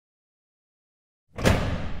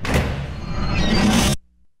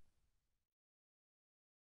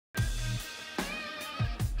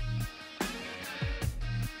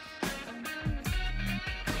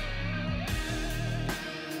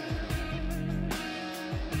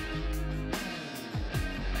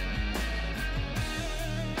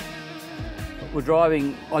We're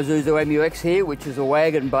driving Izuzu MUX here, which is a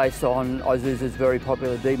wagon based on Isuzu's very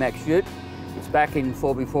popular D-Max ute. It's back in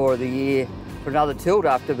 4x4 of the year for another tilt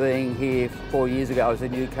after being here 4 years ago as a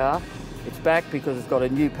new car. It's back because it's got a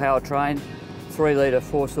new powertrain, 3-litre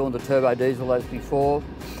 4-cylinder turbo diesel as before,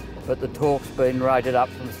 but the torque's been rated up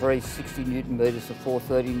from 360 Newton metres to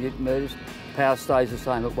 430 Newton metres. Power stays the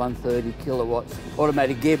same at 130 kilowatts.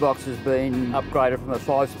 Automatic gearbox has been upgraded from a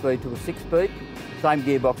 5-speed to a 6-speed. Same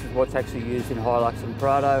gearbox as what's actually used in Hilux and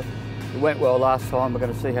Prado. It went well last time, we're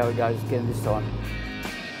going to see how it goes again this time.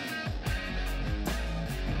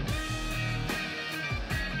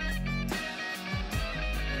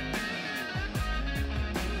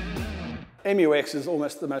 MUX is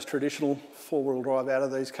almost the most traditional four-wheel drive out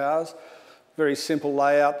of these cars. Very simple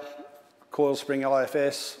layout, coil spring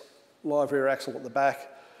IFS, live rear axle at the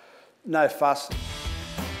back, no fuss.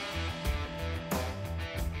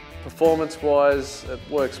 Performance-wise, it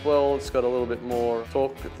works well. It's got a little bit more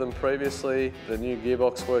torque than previously. The new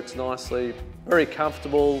gearbox works nicely. Very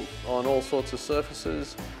comfortable on all sorts of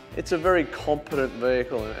surfaces. It's a very competent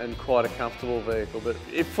vehicle and quite a comfortable vehicle, but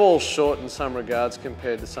it falls short in some regards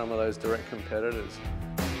compared to some of those direct competitors.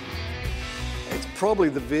 It's probably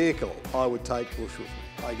the vehicle I would take bush with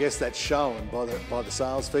me. I guess that's shown by the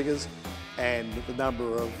sales figures and the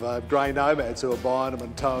number of grey nomads who are buying them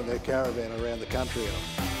and towing their caravan around the country.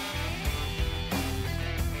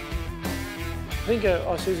 I think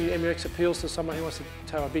Isuzu MUX appeals to someone who wants to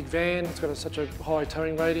tow a big van. It's got such a high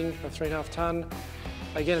towing rating of 3.5 tonne.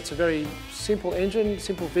 Again, it's a very simple engine,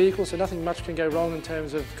 simple vehicle, so nothing much can go wrong in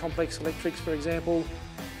terms of complex electrics, for example.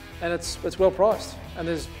 And it's well priced. And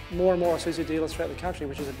there's more and more Isuzu dealers throughout the country,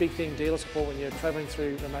 which is a big thing, dealer support when you're travelling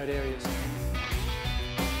through remote areas.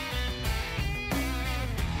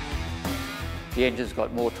 The engine's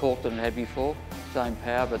got more torque than it had before, same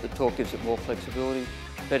power, but the torque gives it more flexibility,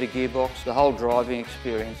 better gearbox. The whole driving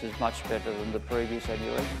experience is much better than the previous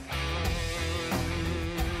MUX.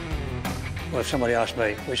 Well, if somebody asked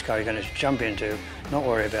me which car you're going to jump into, not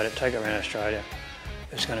worry about it, take it around Australia,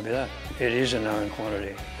 it's going to be that. It is a known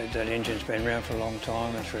quantity. That engine's been around for a long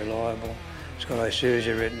time, it's reliable, it's got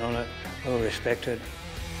Isuzu written on it, well respected.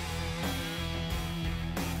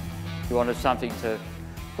 If you wanted something to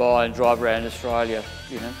buy and drive around Australia,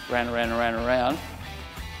 you know, round and around,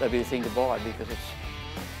 that'd be the thing to buy because it's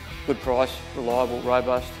good price, reliable,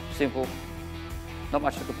 robust, simple. Not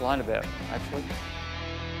much to complain about, actually.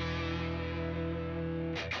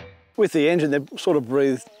 With the engine, they've sort of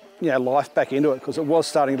breathed life back into it because it was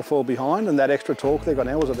starting to fall behind, and that extra torque they've got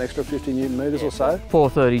now was an extra 50 Newton metres or so.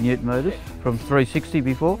 430 Newton metres from 360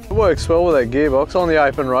 before. It works well with that gearbox. On the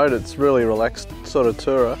open road, it's really relaxed sort of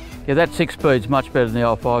tourer. Yeah, that 6-speed's much better than the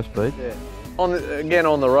old 5-speed. Yeah. Again,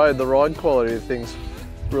 on the road, the ride quality of things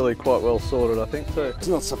really quite well sorted, I think, too. It's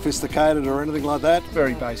not sophisticated or anything like that.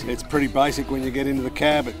 Very basic. It's pretty basic when you get into the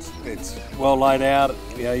cab. It's well laid out.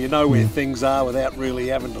 You know where things are without really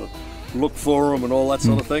having to look for them and all that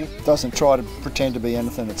sort of thing. Doesn't try to pretend to be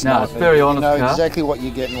anything it's not. No, it's very honest You know car. exactly what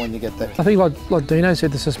you're getting when you get there. I think like Dino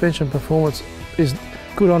said, the suspension performance is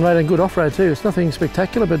good on-road and good off-road too. It's nothing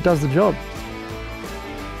spectacular, but it does the job.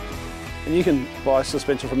 And you can buy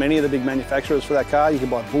suspension from any of the big manufacturers for that car. You can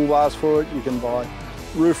buy bull bars for it, you can buy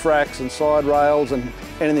roof racks and side rails and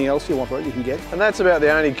anything else you want for it you can get. And that's about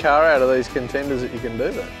the only car out of these contenders that you can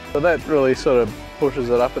do that. So that really sort of pushes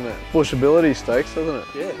it up in the bushability stakes, doesn't it?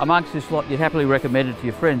 Yeah. Amongst this lot, you'd happily recommend it to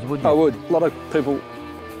your friends, wouldn't you? I would. A lot of people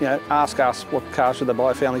ask us what car should they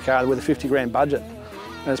buy, a family car with a 50 grand budget.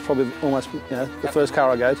 And it's probably almost the first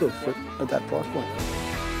car I go to at that price point.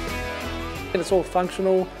 And it's all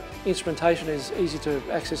functional. Instrumentation is easy to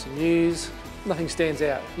access and use. Nothing stands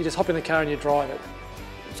out. You just hop in the car and you drive it.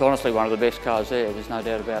 It's honestly one of the best cars there's no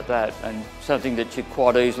doubt about that, and something that you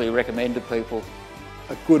quite easily recommend to people.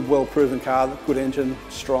 A good, well-proven car, good engine,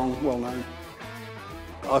 strong, well-known.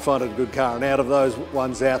 I find it a good car, and out of those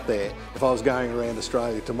ones out there, if I was going around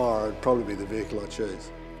Australia tomorrow, it'd probably be the vehicle I'd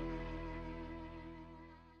choose.